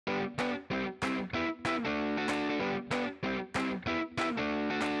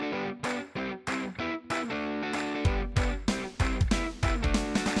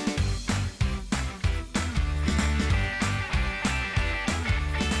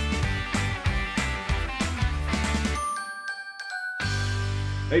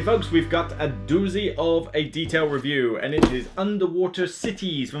Hey folks, we've got a doozy of a detail review, and it is Underwater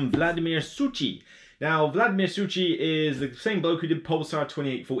Cities from Vladimir Suchi. Now, Vladimir Suchi is the same bloke who did Pulsar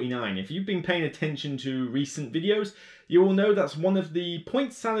 2849. If you've been paying attention to recent videos, you will know that's one of the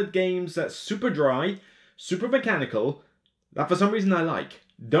point salad games that's super dry, super mechanical, that for some reason I like.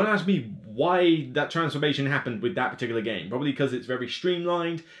 Don't ask me why that transformation happened with that particular game. Probably because it's very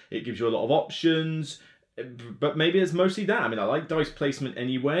streamlined, it gives you a lot of options, but maybe it's mostly that. I mean, I like dice placement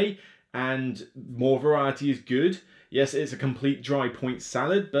anyway, and more variety is good. Yes, it's a complete dry point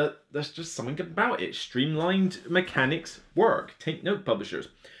salad, but there's just something about it. Streamlined mechanics work. Take note, publishers.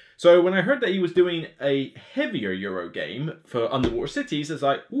 So when I heard that he was doing a heavier Euro game for Underwater Cities, I was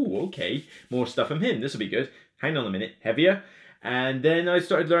like, ooh, okay, more stuff from him. This will be good. Hang on a minute, heavier? And then I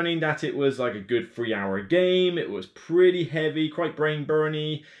started learning that it was like a good 3-hour game. It was pretty heavy, quite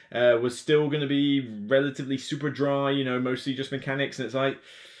brain-burny. Was still going to be relatively super dry, you know, mostly just mechanics. And it's like,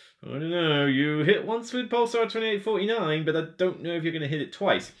 I don't know, you hit once with Pulsar 2849, but I don't know if you're going to hit it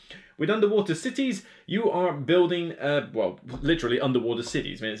twice. With Underwater Cities, you are building, well, literally underwater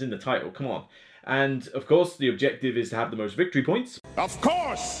cities. I mean, it's in the title, come on. And, of course, the objective is to have the most victory points. Of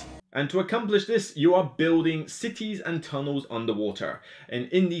course! And to accomplish this, you are building cities and tunnels underwater. And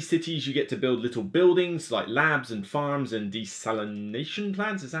in these cities, you get to build little buildings like labs and farms and desalination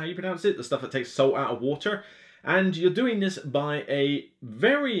plants, is that how you pronounce it? The stuff that takes salt out of water. And you're doing this by a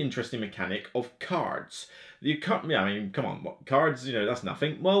very interesting mechanic of cards. Yeah, I mean, come on, what, cards, you know, that's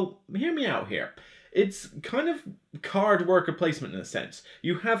nothing. Well, hear me out here. It's kind of card worker placement in a sense.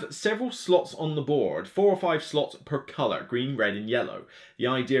 You have several slots on the board, 4 or 5 slots per colour, green, red and yellow. The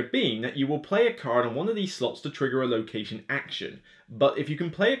idea being that you will play a card on one of these slots to trigger a location action. But if you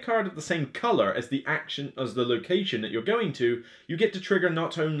can play a card of the same colour as the action, as the location that you're going to, you get to trigger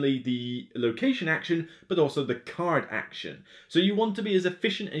not only the location action, but also the card action. So you want to be as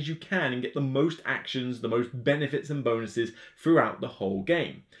efficient as you can and get the most actions, the most benefits and bonuses throughout the whole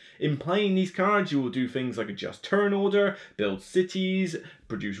game. In playing these cards, you will do things like adjust turn order, build cities,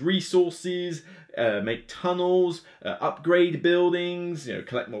 produce resources, make tunnels, upgrade buildings, you know,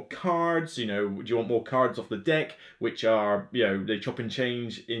 collect more cards. You know, do you want more cards off the deck, which are, you know, they chop and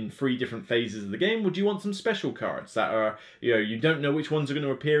change in 3 different phases of the game? Would you want some special cards that are, you know, you don't know which ones are going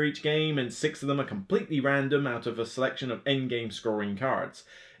to appear each game, and 6 of them are completely random out of a selection of endgame scoring cards?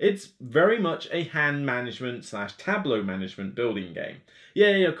 It's very much a hand management / tableau management building game. Yeah,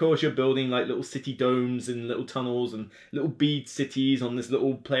 of course you're building like little city domes and little tunnels and little bead cities on this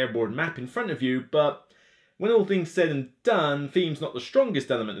little player board map in front of you, but when all things said and done, theme's not the strongest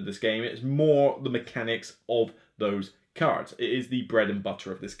element of this game. It's more the mechanics of those cards. It is the bread and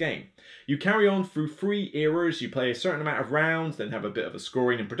butter of this game. You carry on through 3 eras. You play a certain amount of rounds, then have a bit of a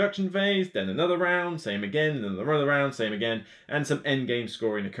scoring and production phase, then another round, same again, and another round, same again, and some endgame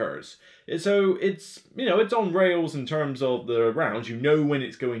scoring occurs. So it's, you know, it's on rails in terms of the rounds. You know when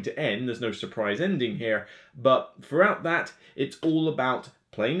it's going to end. There's no surprise ending here, but throughout that, it's all about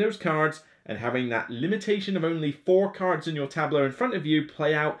playing those cards and having that limitation of only 4 cards in your tableau in front of you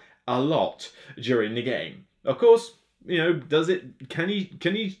play out a lot during the game. Of course, you know, does it, can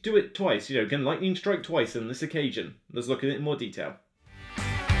he do it twice? You know, can lightning strike twice on this occasion? Let's look at it in more detail.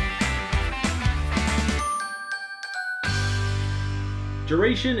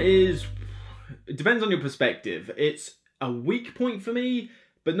 Duration is, it depends on your perspective. It's a weak point for me,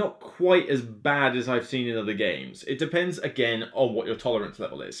 but not quite as bad as I've seen in other games. It depends, again, on what your tolerance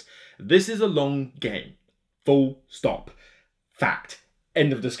level is. This is a long game. Full stop. Fact.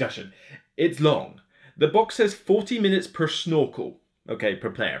 End of discussion. It's long. The box says 40 minutes per snorkel. Okay, per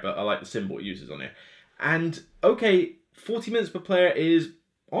player, but I like the symbol it uses on here. And, okay, 40 minutes per player is,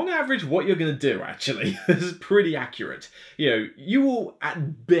 on average, what you're going to do, actually. This is pretty accurate. You know, you will,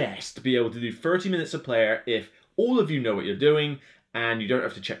 at best, be able to do 30 minutes a player if all of you know what you're doing, and you don't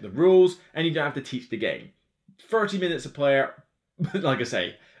have to check the rules, and you don't have to teach the game. 30 minutes a player, like I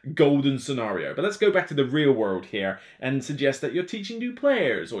say, golden scenario. But let's go back to the real world here and suggest that you're teaching new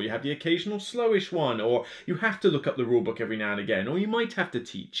players, or you have the occasional slowish one, or you have to look up the rulebook every now and again, or you might have to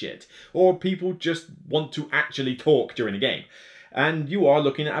teach it, or people just want to actually talk during the game. And you are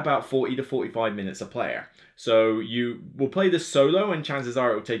looking at about 40 to 45 minutes a player. So you will play this solo, and chances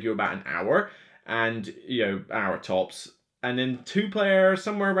are it will take you about an hour, and, you know, hour tops. And then 2-player,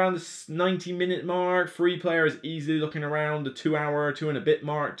 somewhere around the 90-minute mark. 3-player is easily looking around the 2-hour, 2 and a bit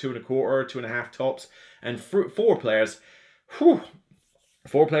mark, 2 1/4, 2 1/2 tops. And 4 players, whew,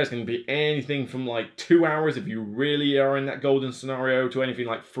 4 players can be anything from like 2 hours if you really are in that golden scenario to anything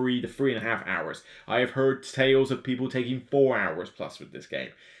like 3 to 3.5 hours. I have heard tales of people taking 4 hours plus with this game.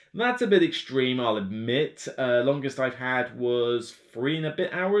 That's a bit extreme, I'll admit. Longest I've had was 3 and a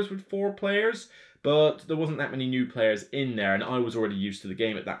bit hours with 4 players, but there wasn't that many new players in there, and I was already used to the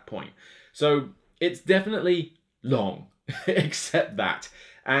game at that point. So it's definitely long, except that.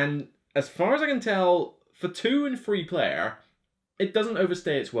 And as far as I can tell, for 2 and 3 player, it doesn't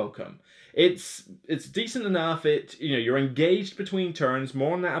overstay its welcome. It's decent enough. You're engaged between turns,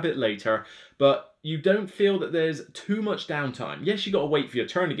 more on that a bit later, but you don't feel that there's too much downtime. Yes, you got to wait for your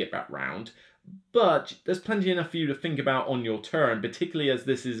turn to get back round, but there's plenty enough for you to think about on your turn, particularly as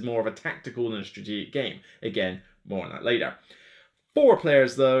this is more of a tactical than a strategic game. Again, more on that later. 4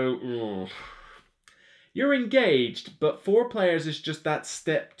 players though, ooh. You're engaged, but 4 players is just that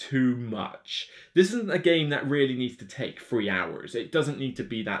step too much. This isn't a game that really needs to take 3 hours. It doesn't need to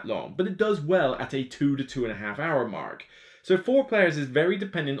be that long, but it does well at a 2 to 2.5 hour mark. So 4 players is very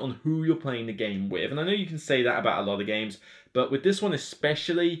dependent on who you're playing the game with, and I know you can say that about a lot of games, but with this one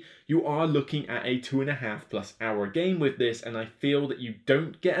especially, you are looking at a 2.5+ hour game with this, and I feel that you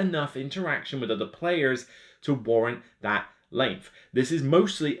don't get enough interaction with other players to warrant that length. This is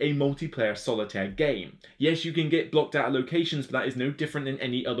mostly a multiplayer solitaire game. Yes, you can get blocked out of locations, but that is no different than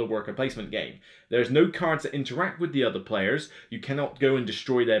any other worker placement game. There's no cards that interact with the other players. You cannot go and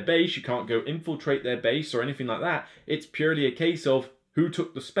destroy their base. You can't go infiltrate their base or anything like that. It's purely a case of who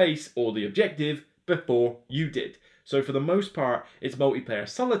took the space or the objective before you did. So for the most part, it's multiplayer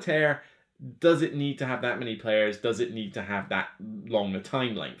solitaire. Does it need to have that many players? Does it need to have that long a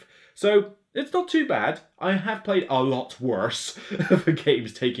time length? So it's not too bad. I have played a lot worse for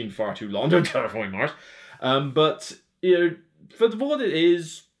games taking far too long. Don't Terraforming Mars. But, for what it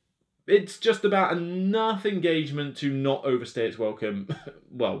is, it's just about enough engagement to not overstay its welcome.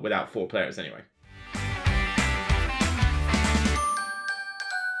 Well, without 4 players anyway.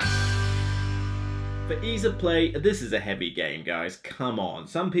 For ease of play, this is a heavy game, guys. Come on.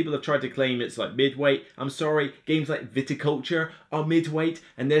 Some people have tried to claim it's like midweight. I'm sorry, games like Viticulture are midweight,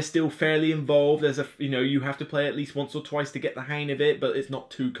 and they're still fairly involved. There's you have to play at least once or twice to get the hang of it, but it's not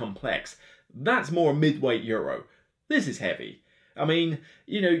too complex. That's more midweight Euro. This is heavy. I mean,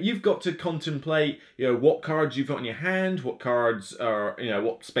 you've got to contemplate, what cards you've got in your hand, what cards are,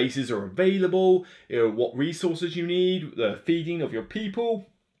 what spaces are available, what resources you need, the feeding of your people.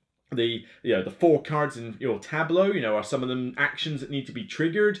 The 4 cards in your tableau, are some of them actions that need to be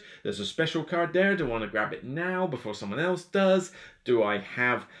triggered? There's a special card there. Do I want to grab it now before someone else does? Do I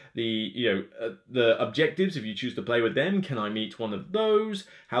have the objectives if you choose to play with them? Can I meet one of those?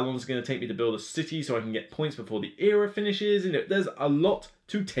 How long is it going to take me to build a city so I can get points before the era finishes? There's a lot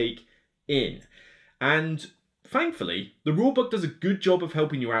to take in. And thankfully, the rulebook does a good job of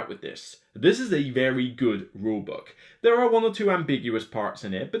helping you out with this. This is a very good rulebook. There are 1 or 2 ambiguous parts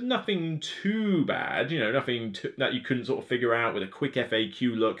in it, but nothing too bad, nothing that you couldn't sort of figure out with a quick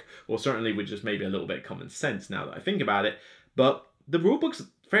FAQ look, or certainly with just maybe a little bit of common sense now that I think about it. But the rulebook's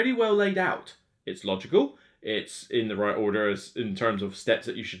fairly well laid out. It's logical, it's in the right order in terms of steps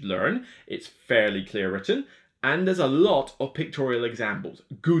that you should learn, it's fairly clear written, and there's a lot of pictorial examples,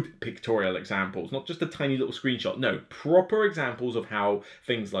 good pictorial examples, not just a tiny little screenshot. No, proper examples of how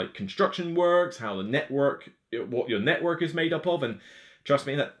things like construction works, how the network, what your network is made up of, and trust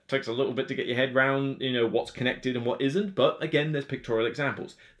me, that takes a little bit to get your head around, what's connected and what isn't, but again, there's pictorial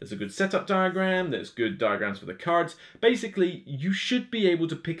examples. There's a good setup diagram, there's good diagrams for the cards. Basically, you should be able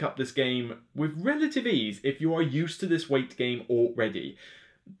to pick up this game with relative ease if you are used to this weight game already.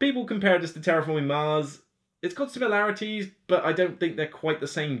 People compare this to Terraforming Mars. It's got similarities, but I don't think they're quite the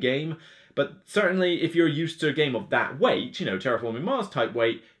same game. But certainly, if you're used to a game of that weight, Terraforming Mars type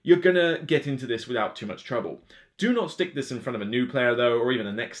weight, you're gonna get into this without too much trouble. Do not stick this in front of a new player though, or even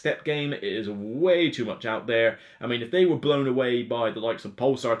a next step game. It is way too much out there. I mean, if they were blown away by the likes of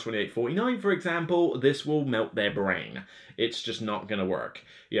Pulsar 2849, for example, this will melt their brain. It's just not gonna work.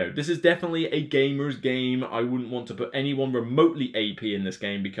 This is definitely a gamer's game. I wouldn't want to put anyone remotely AP in this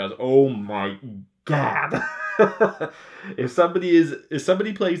game because, oh my God. If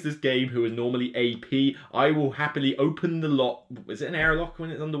somebody plays this game who is normally AP, I will happily open the lock. Is it an airlock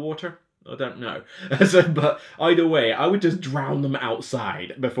when it's underwater? I don't know. But either way, I would just drown them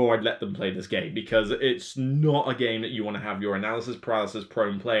outside before I'd let them play this game, because it's not a game that you want to have your analysis paralysis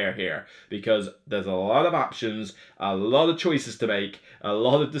prone player here, because there's a lot of options, a lot of choices to make, a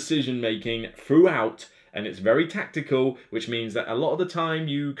lot of decision making throughout, and it's very tactical, which means that a lot of the time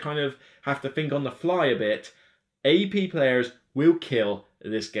you kind of have to think on the fly a bit. AP players will kill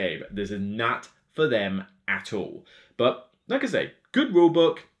this game. This is not for them at all. But Like I say, good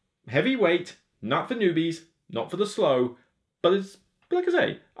rulebook, heavyweight, not for newbies, not for the slow, but it's, like I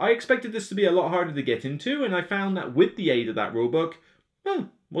say, I expected this to be a lot harder to get into, and I found that with the aid of that rulebook, well,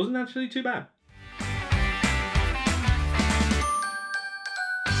 wasn't actually too bad.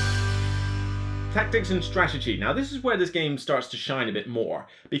 Tactics and strategy. Now this is where this game starts to shine a bit more,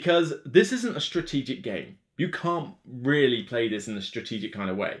 because this isn't a strategic game. You can't really play this in a strategic kind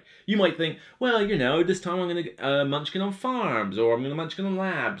of way. You might think, well, you know, this time I'm going to munchkin on farms, or I'm going to munchkin on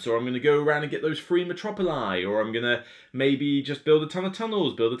labs, or I'm going to go around and get those free metropoli, or I'm going to maybe just build a ton of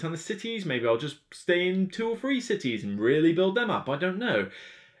tunnels, build a ton of cities, maybe I'll just stay in 2 or 3 cities and really build them up, I don't know.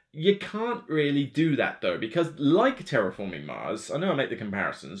 You can't really do that though, because like Terraforming Mars, I know I make the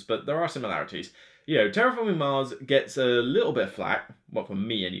comparisons, but there are similarities. You know, Terraforming Mars gets a little bit of flack, well for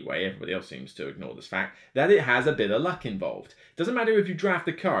me anyway, everybody else seems to ignore this fact, that it has a bit of luck involved. Doesn't matter if you draft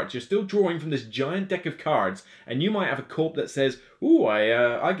the cards, you're still drawing from this giant deck of cards, and you might have a corp that says, ooh,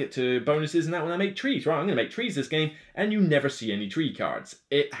 I get to bonuses and that when I make trees, right, I'm going to make trees this game, and you never see any tree cards.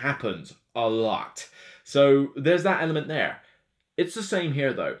 It happens a lot. So there's that element there. It's the same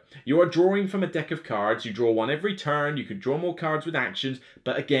here though. You are drawing from a deck of cards, you draw one every turn, you could draw more cards with actions,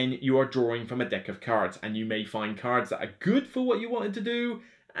 but again, you are drawing from a deck of cards, and you may find cards that are good for what you wanted to do,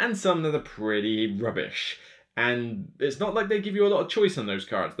 and some that are pretty rubbish. And it's not like they give you a lot of choice on those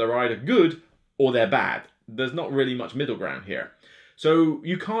cards. They're either good or they're bad. There's not really much middle ground here. So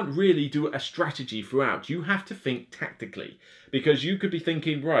you can't really do a strategy throughout. You have to think tactically, because you could be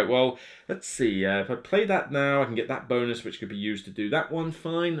thinking, right, well, let's see, if I play that now, I can get that bonus, which could be used to do that one,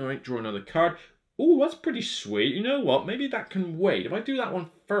 fine. All right, draw another card. Oh, that's pretty sweet. You know what? Maybe that can wait. If I do that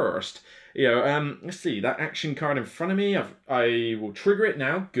one first, you know, let's see, that action card in front of me, I will trigger it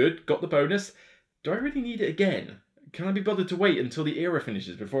now. Good, got the bonus. Do I really need it again? Can I be bothered to wait until the era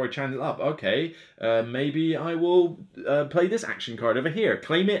finishes before I channel it up? Okay, maybe I will play this action card over here,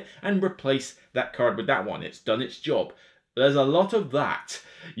 claim it, and replace that card with that one. It's done its job. There's a lot of that.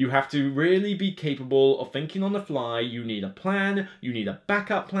 You have to really be capable of thinking on the fly. You need a plan, you need a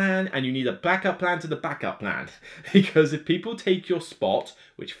backup plan, and you need a backup plan to the backup plan. Because if people take your spot,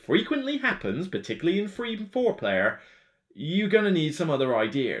 which frequently happens, particularly in 3 and 4 player, you're going to need some other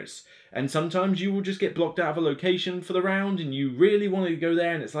ideas. And sometimes you will just get blocked out of a location for the round and you really want to go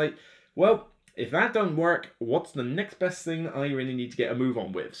there, and it's like, well, if that doesn't work, what's the next best thing I really need to get a move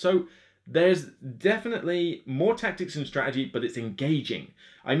on with? So there's definitely more tactics and strategy, but it's engaging.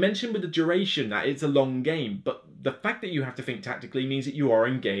 I mentioned with the duration that it's a long game, but the fact that you have to think tactically means that you are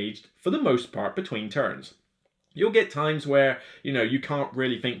engaged for the most part between turns. You'll get times where, you know, you can't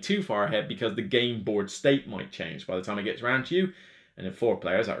really think too far ahead because the game board state might change by the time it gets around to you. And in 4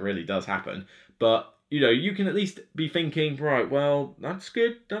 players, that really does happen. But, you know, you can at least be thinking, right, well, that's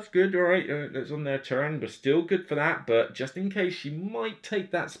good, all right, it's on their turn, we're still good for that, but just in case she might take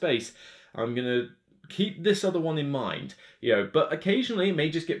that space, I'm going to keep this other one in mind. You know, but occasionally it may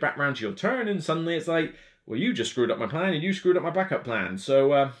just get back round to your turn, and suddenly it's like, well, you just screwed up my plan, and you screwed up my backup plan,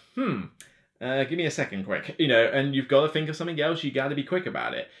 so, give me a second quick, you know, and you've got to think of something else, you got to be quick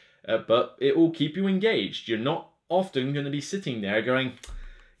about it. But it will keep you engaged. You're not often going to be sitting there going,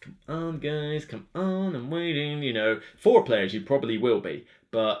 come on guys, come on, I'm waiting, you know. 4 players you probably will be,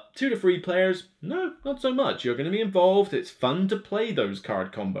 but 2 to 3 players, no, not so much. You're going to be involved, it's fun to play those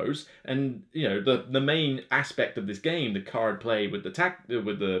card combos, and you know, the main aspect of this game, the card play with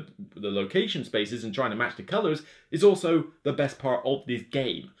the location spaces and trying to match the colours, is also the best part of this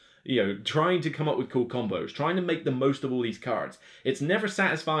game. You know, trying to come up with cool combos, trying to make the most of all these cards. It's never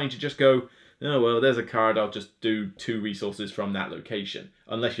satisfying to just go, oh, well, there's a card, I'll just do 2 resources from that location,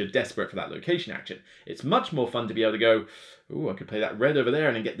 unless you're desperate for that location action. It's much more fun to be able to go, ooh, I could play that red over there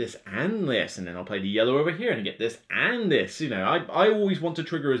and then get this and this, and then I'll play the yellow over here and get this and this. You know, I always want to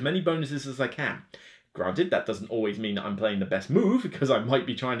trigger as many bonuses as I can. Granted, that doesn't always mean that I'm playing the best move, because I might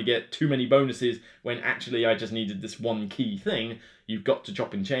be trying to get too many bonuses when actually I just needed this one key thing. You've got to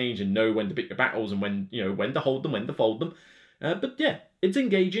chop and change and know when to pick your battles and when, you know, when to hold them, when to fold them. But yeah, it's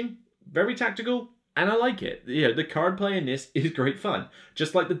engaging. Very tactical, and I like it. You know, the card play in this is great fun.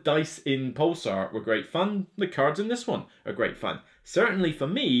 Just like the dice in Pulsar were great fun, the cards in this one are great fun. Certainly for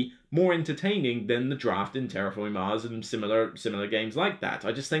me, more entertaining than the draft in Terraforming Mars and similar games like that.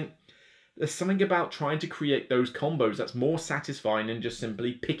 I just think there's something about trying to create those combos that's more satisfying than just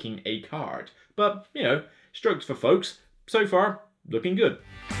simply picking a card. But, you know, strokes for folks. So far, looking good.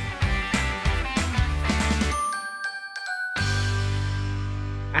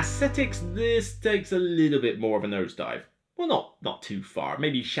 Aesthetics, this takes a little bit more of a nosedive. Well, not too far,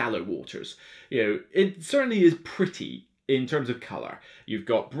 maybe shallow waters. You know, it certainly is pretty in terms of colour. You've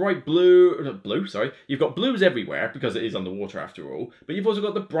got bright you've got blues everywhere because it is underwater after all, but you've also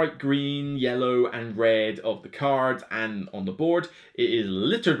got the bright green, yellow and red of the cards and on the board. It is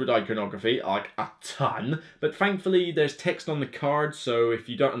littered with iconography, like a ton, but thankfully there's text on the cards, so if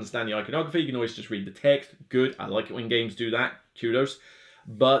you don't understand the iconography, you can always just read the text. Good, I like it when games do that, kudos.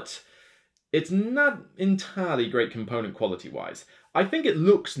 But it's not entirely great component quality-wise. I think it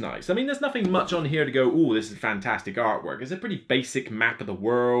looks nice. I mean, there's nothing much on here to go, oh, this is fantastic artwork. It's a pretty basic map of the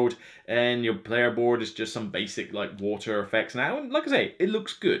world, and your player board is just some basic, like, water effects now. And like I say, it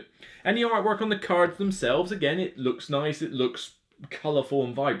looks good. And the artwork on the cards themselves, again, it looks nice. It looks colourful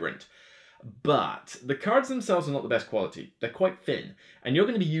and vibrant. But the cards themselves are not the best quality. They're quite thin, and you're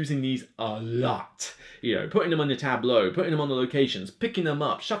going to be using these a lot. You know, putting them on the tableau, putting them on the locations, picking them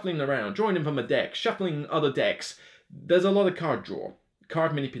up, shuffling them around, drawing them from a deck, shuffling other decks. There's a lot of card draw,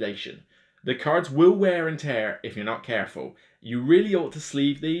 card manipulation. The cards will wear and tear if you're not careful. You really ought to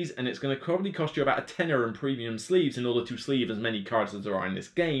sleeve these, and it's going to probably cost you about a tenner in premium sleeves in order to sleeve as many cards as there are in this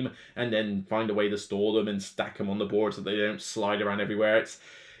game, and then find a way to store them and stack them on the board so they don't slide around everywhere.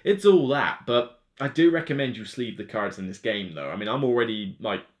 It's all that, but I do recommend you sleeve the cards in this game, though. I mean, I'm already,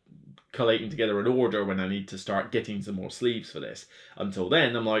 like, collating together an order when I need to start getting some more sleeves for this. Until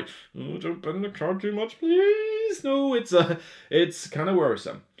then, I'm like, oh, don't bend the card too much, please. No, it's kind of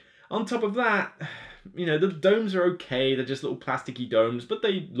worrisome. On top of that, you know, the domes are okay. They're just little plasticky domes, but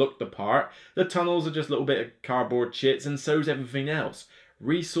they look the part. The tunnels are just a little bit of cardboard chits, and so's everything else.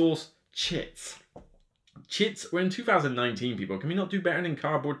 Resource chits. Chits, we're in 2019, people. Can we not do better than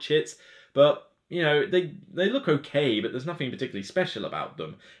cardboard chits? But, you know, they look okay, but there's nothing particularly special about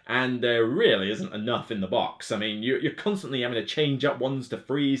them. And there really isn't enough in the box. I mean, you're constantly having to change up ones to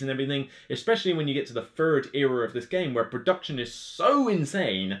freeze and everything, especially when you get to the third era of this game, where production is so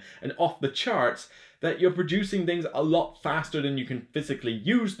insane and off the charts that you're producing things a lot faster than you can physically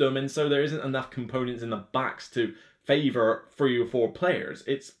use them, and so there isn't enough components in the box to favour 3 or 4 players.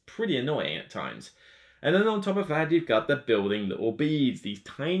 It's pretty annoying at times. And then on top of that, you've got the building little beads, these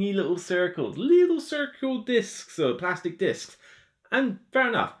tiny little circles, little circle discs, or plastic discs. And fair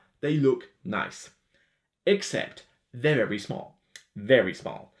enough, they look nice. Except they're very small. Very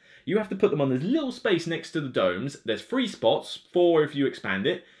small. You have to put them on this little space next to the domes. There's 3 spots, 4 if you expand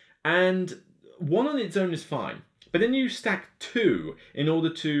it, and 1 on its own is fine. But then you stack 2 in order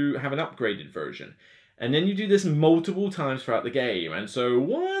to have an upgraded version. And then you do this multiple times throughout the game. And so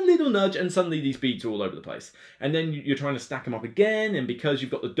one little nudge and suddenly these beads are all over the place. And then you're trying to stack them up again. And because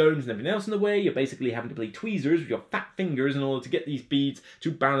you've got the domes and everything else in the way, you're basically having to play tweezers with your fat fingers in order to get these beads to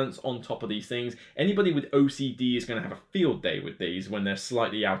balance on top of these things. Anybody with OCD is going to have a field day with these when they're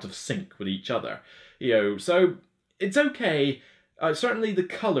slightly out of sync with each other. You know, so it's okay. Certainly the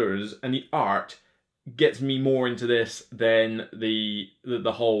colours and the art gets me more into this than the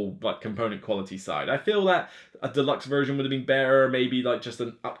whole like component quality side. I feel that a deluxe version would have been better, maybe like just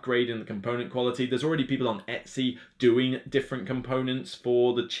an upgrade in the component quality. There's already people on Etsy doing different components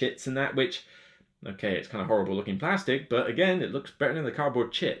for the chits and that, which, okay, it's kind of horrible looking plastic, but again, it looks better than the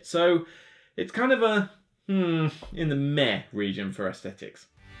cardboard chit. So it's kind of a in the meh region for aesthetics.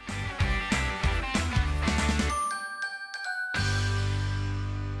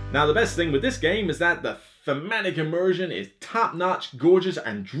 Now, the best thing with this game is that the thematic immersion is top-notch, gorgeous,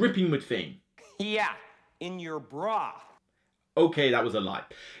 and dripping with theme. Yeah, in your bra. Okay, that was a lie.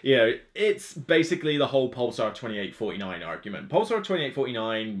 You know, it's basically the whole Pulsar 2849 argument. Pulsar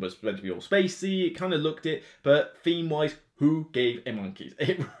 2849 was meant to be all spacey, it kind of looked it, but theme-wise, who gave a monkeys?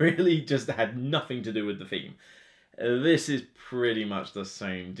 It really just had nothing to do with the theme. This is pretty much the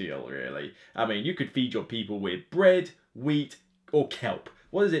same deal, really. I mean, you could feed your people with bread, wheat, or kelp.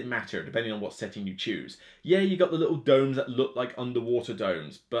 What does it matter, depending on what setting you choose? Yeah, you got the little domes that look like underwater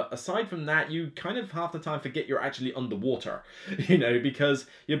domes, but aside from that, you kind of half the time forget you're actually underwater, you know, because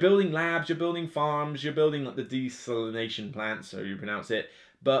you're building labs, you're building farms, you're building like the desalination plants, so you pronounce it,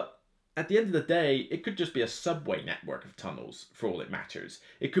 but at the end of the day, it could just be a subway network of tunnels, for all it matters.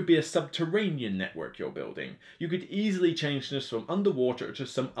 It could be a subterranean network you're building. You could easily change this from underwater to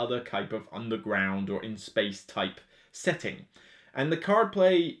some other type of underground or in space type setting. And the card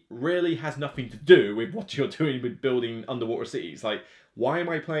play really has nothing to do with what you're doing with building underwater cities. Like, why am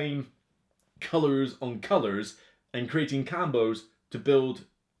I playing colours on colours and creating combos to build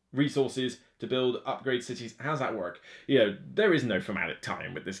resources, to build upgrade cities? How's that work? You know, there is no thematic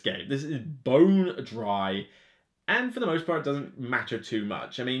tie-in with this game. This is bone dry, and for the most part, it doesn't matter too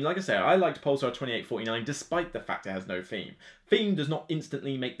much. I mean, like I said, I liked Pulsar 2849 despite the fact it has no theme. Theme does not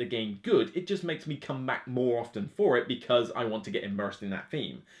instantly make the game good, it just makes me come back more often for it because I want to get immersed in that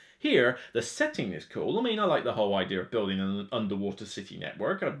theme. Here, the setting is cool. I mean, I like the whole idea of building an underwater city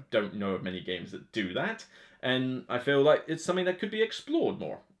network. I don't know of many games that do that. And I feel like it's something that could be explored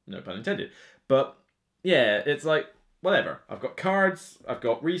more. No pun intended. But yeah, it's like, whatever. I've got cards, I've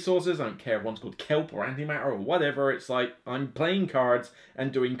got resources, I don't care if one's called kelp or antimatter or whatever. It's like, I'm playing cards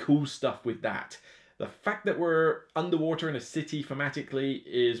and doing cool stuff with that. The fact that we're underwater in a city thematically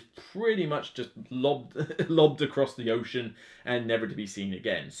is pretty much just lobbed across the ocean and never to be seen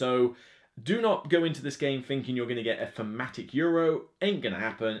again. So do not go into this game thinking you're going to get a thematic Euro. Ain't going to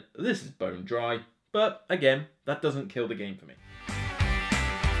happen. This is bone dry. But again, that doesn't kill the game for me.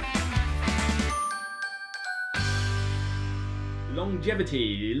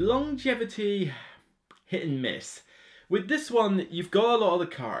 Longevity, hit and miss. With this one, you've got a lot of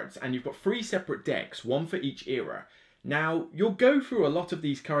the cards, and you've got 3 separate decks, one for each era. Now, you'll go through a lot of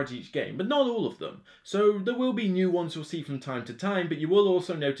these cards each game, but not all of them. So there will be new ones you'll see from time to time, but you will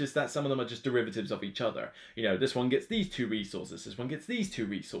also notice that some of them are just derivatives of each other. You know, this one gets these 2 resources, this one gets these 2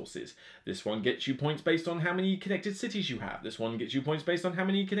 resources. This one gets you points based on how many connected cities you have. This one gets you points based on how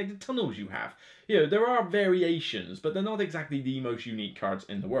many connected tunnels you have. You know, there are variations, but they're not exactly the most unique cards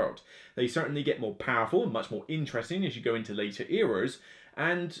in the world. They certainly get more powerful and much more interesting as you go into later eras.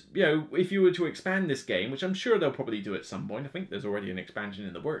 And, you know, if you were to expand this game, which I'm sure they'll probably do at some point, I think there's already an expansion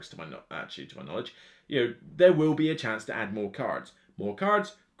in the works to my knowledge, you know, there will be a chance to add more cards. More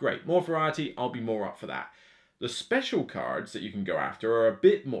cards, great. More variety, I'll be more up for that. The special cards that you can go after are a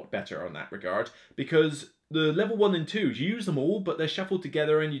bit more better on that regard, because the level 1 and 2s, you use them all, but they're shuffled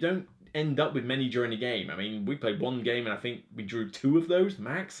together and you don't end up with many during the game. I mean, we played one game and I think we drew 2 of those,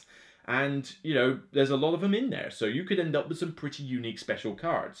 max. And, you know, there's a lot of them in there, so you could end up with some pretty unique special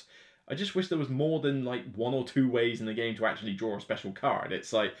cards. I just wish there was more than, like, 1 or 2 ways in the game to actually draw a special card.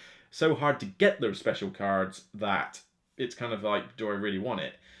 It's, like, so hard to get those special cards that it's kind of like, do I really want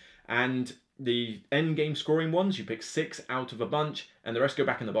it? And the end game scoring ones, you pick 6 out of a bunch, and the rest go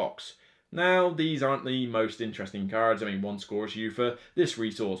back in the box. Now, these aren't the most interesting cards. I mean, one scores you for this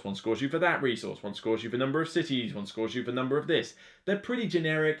resource, one scores you for that resource, one scores you for number of cities, one scores you for number of this. They're pretty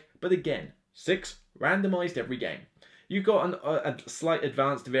generic, but again, 6 randomized every game. You've got a slight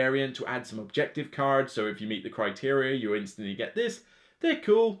advanced variant to add some objective cards, so if you meet the criteria, you instantly get this. They're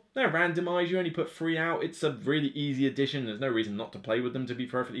cool, they're randomized, you only put 3 out. It's a really easy addition, there's no reason not to play with them, to be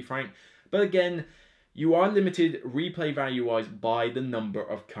perfectly frank. But again, you are limited replay value-wise by the number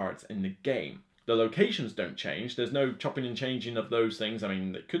of cards in the game. The locations don't change. There's no chopping and changing of those things. I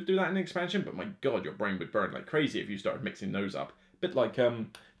mean, they could do that in expansion, but my god, your brain would burn like crazy if you started mixing those up. A bit like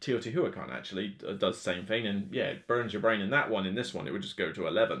Teotihuacan actually does the same thing, and yeah, it burns your brain in that one. In this one, it would just go to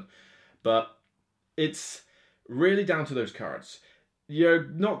 11. But it's really down to those cards. You're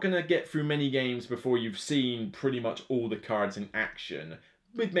not going to get through many games before you've seen pretty much all the cards in action,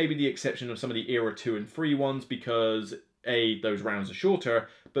 with maybe the exception of some of the Era 2 and 3 ones, because A, those rounds are shorter,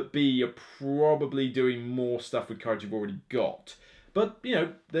 but B, you're probably doing more stuff with cards you've already got. But, you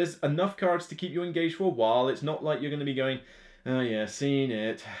know, there's enough cards to keep you engaged for a while. It's not like you're going to be going, oh yeah, seen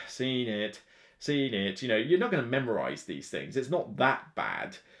it. You know, you're not going to memorize these things. It's not that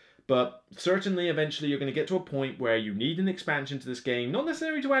bad. But certainly, eventually, you're going to get to a point where you need an expansion to this game, not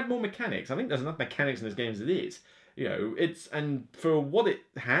necessarily to add more mechanics. I think there's enough mechanics in this game as it is. You know, and for what it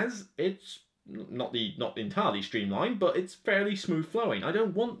has, it's not entirely streamlined, but it's fairly smooth flowing. I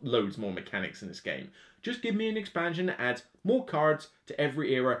don't want loads more mechanics in this game. Just give me an expansion that adds more cards to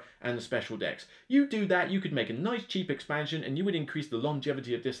every era and the special decks. You do that, you could make a nice cheap expansion and you would increase the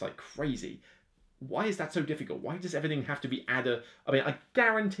longevity of this like crazy. Why is that so difficult? Why does everything have to be added? I mean, I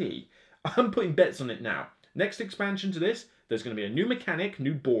guarantee, I'm putting bets on it now. Next expansion to this, there's going to be a new mechanic,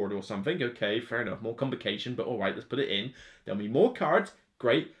 new board or something. Okay, fair enough, more complication, but alright, let's put it in. There'll be more cards,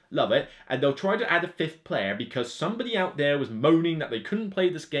 great, love it. And they'll try to add a 5th player because somebody out there was moaning that they couldn't play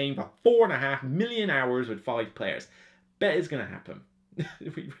this game for 4.5 million hours with 5 players. Bet it's going to happen.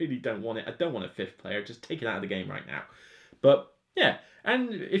 We really don't want it. I don't want a 5th player, just take it out of the game right now. But yeah,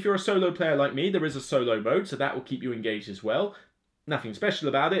 and if you're a solo player like me, there is a solo mode, so that will keep you engaged as well. Nothing special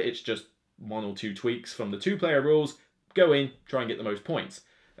about it, it's just 1 or 2 tweaks from the 2-player rules. Go in, try and get the most points,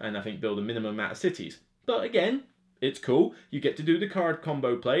 and I think build a minimum amount of cities. But again, it's cool. You get to do the card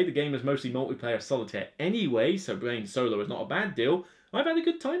combo play. The game is mostly multiplayer solitaire anyway, so playing solo is not a bad deal. I've had a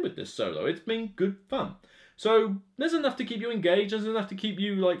good time with this solo. It's been good fun. So there's enough to keep you engaged. There's enough to keep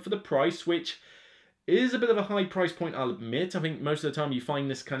you, like, for the price, which is a bit of a high price point, I'll admit. I think most of the time you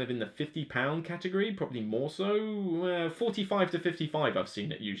find this kind of in the £50 category, probably more so. 45 to 55 I've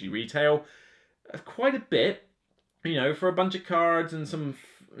seen it usually retail. Quite a bit. you know, for a bunch of cards and some,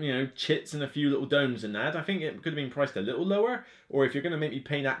 you know, chits and a few little domes in that, I think it could have been priced a little lower. Or if you're going to make me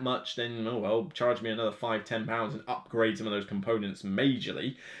pay that much, then, oh well, charge me another £5–10 and upgrade some of those components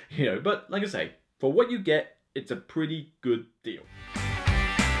majorly. You know, but like I say, for what you get, it's a pretty good deal.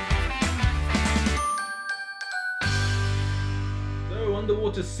 So,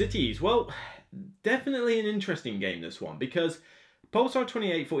 Underwater Cities. Well, definitely an interesting game, this one, because Pulsar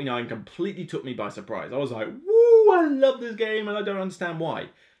 2849 completely took me by surprise. I was like, woo, I love this game and I don't understand why.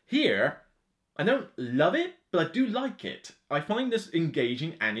 Here, I don't love it, but I do like it. I find this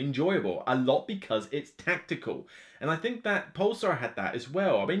engaging and enjoyable, a lot because it's tactical. And I think that Pulsar had that as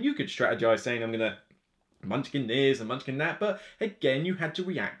well. I mean, you could strategize saying I'm going to munchkin this and munchkin that, but again, you had to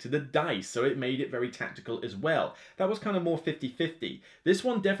react to the dice, so it made it very tactical as well. That was kind of more 50-50. This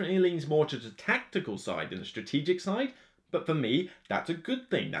one definitely leans more to the tactical side than the strategic side, but for me, that's a good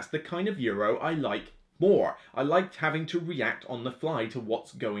thing. That's the kind of Euro I like more. I liked having to react on the fly to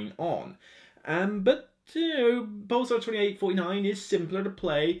what's going on. But, you know, Pulsar 2849 is simpler to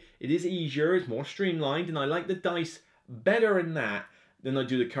play. It is easier, it's more streamlined, and I like the dice better in that than I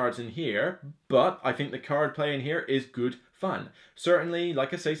do the cards in here. But I think the card play in here is good fun. Certainly,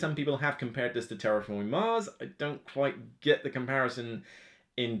 like I say, some people have compared this to Terraforming Mars. I don't quite get the comparison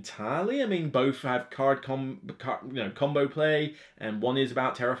entirely. I mean, both have combo play, and one is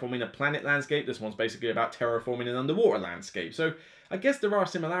about terraforming a planet landscape. This one's basically about terraforming an underwater landscape. So I guess there are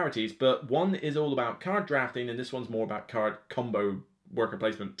similarities, but one is all about card drafting, and this one's more about card combo, worker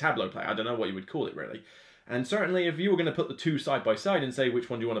placement, tableau play. I don't know what you would call it, really. And certainly, if you were going to put the two side by side and say which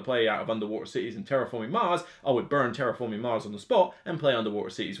one do you want to play out of Underwater Cities and Terraforming Mars, I would burn Terraforming Mars on the spot and play Underwater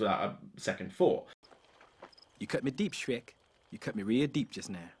Cities without a second thought. You cut me deep, Shrek. You cut me real deep just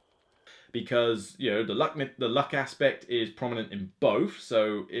now. Because, you know, the luck aspect is prominent in both.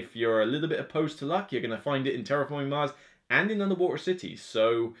 So if you're a little bit opposed to luck, you're going to find it in Terraforming Mars and in Underwater Cities.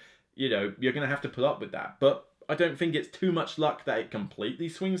 So, you know, you're going to have to put up with that. But I don't think it's too much luck that it completely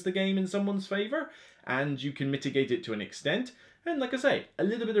swings the game in someone's favour. And you can mitigate it to an extent. And like I say, a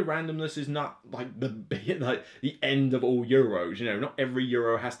little bit of randomness is not like the end of all Euros. You know, not every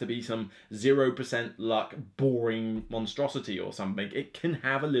Euro has to be some 0% luck, boring monstrosity or something. It can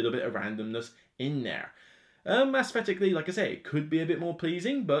have a little bit of randomness in there. Aesthetically, like I say, it could be a bit more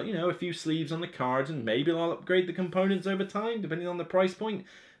pleasing, but, you know, a few sleeves on the cards and maybe I'll upgrade the components over time, depending on the price point.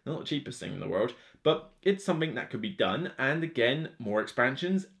 Not the cheapest thing in the world, but it's something that could be done. And again, more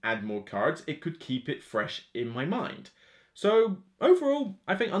expansions, add more cards. It could keep it fresh in my mind. So, overall,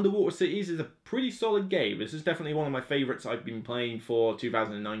 I think Underwater Cities is a pretty solid game. This is definitely one of my favourites I've been playing for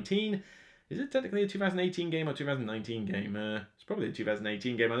 2019. Is it technically a 2018 game or 2019 game? It's probably a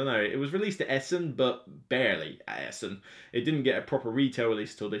 2018 game, I don't know. It was released at Essen, but barely at Essen. It didn't get a proper retail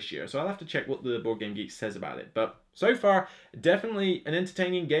release till this year, so I'll have to check what the Board Game Geek says about it. But so far, definitely an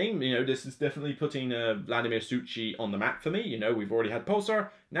entertaining game. You know, this is definitely putting Vladimir Suchy on the map for me. You know, we've already had Pulsar,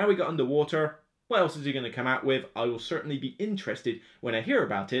 now we got Underwater. What else is he going to come out with? I will certainly be interested when I hear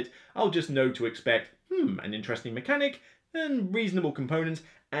about it. I'll just know to expect, an interesting mechanic, and reasonable components,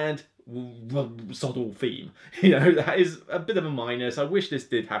 and subtle theme. You know, that is a bit of a minus. I wish this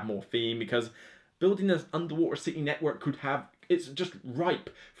did have more theme, because building an underwater city network it's just ripe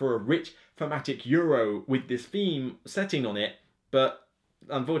for a rich thematic Euro with this theme setting on it, but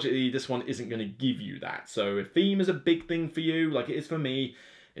unfortunately this one isn't going to give you that. So if theme is a big thing for you, like it is for me,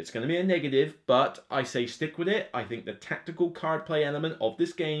 it's going to be a negative, but I say stick with it. I think the tactical card play element of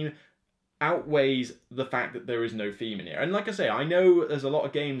this game outweighs the fact that there is no theme in here. And like I say, I know there's a lot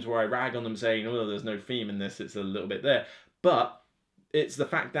of games where I rag on them saying, oh, there's no theme in this, it's a little bit there. But it's the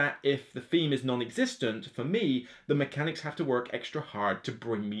fact that if the theme is non-existent, for me, the mechanics have to work extra hard to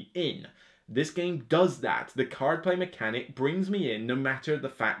bring me in. This game does that. The card play mechanic brings me in no matter the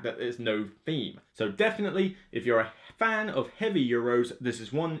fact that there's no theme. So definitely, if you're a fan of heavy Euros, this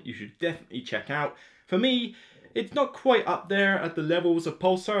is one you should definitely check out. For me, it's not quite up there at the levels of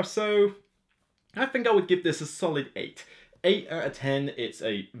Pulsar, so I think I would give this a solid 8. 8 out of 10, it's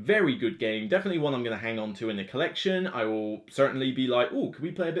a very good game. Definitely one I'm going to hang on to in the collection. I will certainly be like, oh, can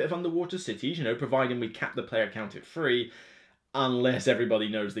we play a bit of Underwater Cities? You know, providing we cap the player count at 3. Unless everybody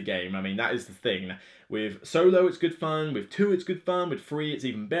knows the game. I mean, that is the thing. With solo, it's good fun. With 2, it's good fun. With 3, it's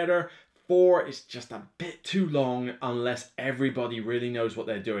even better. 4, it's just a bit too long unless everybody really knows what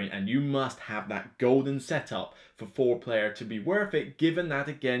they're doing. And you must have that golden setup for 4-player to be worth it, given that,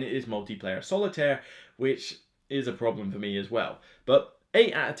 again, it is multiplayer solitaire, which is a problem for me as well. But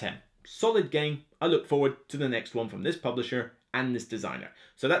 8 out of 10. Solid game. I look forward to the next one from this publisher and this designer.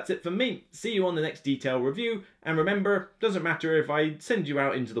 So that's it for me. See you on the next detail review. And remember, doesn't matter if I send you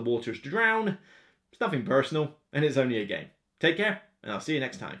out into the waters to drown, It's nothing personal, and it's only a game. Take care, and I'll see you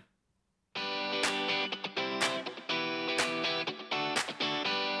next time.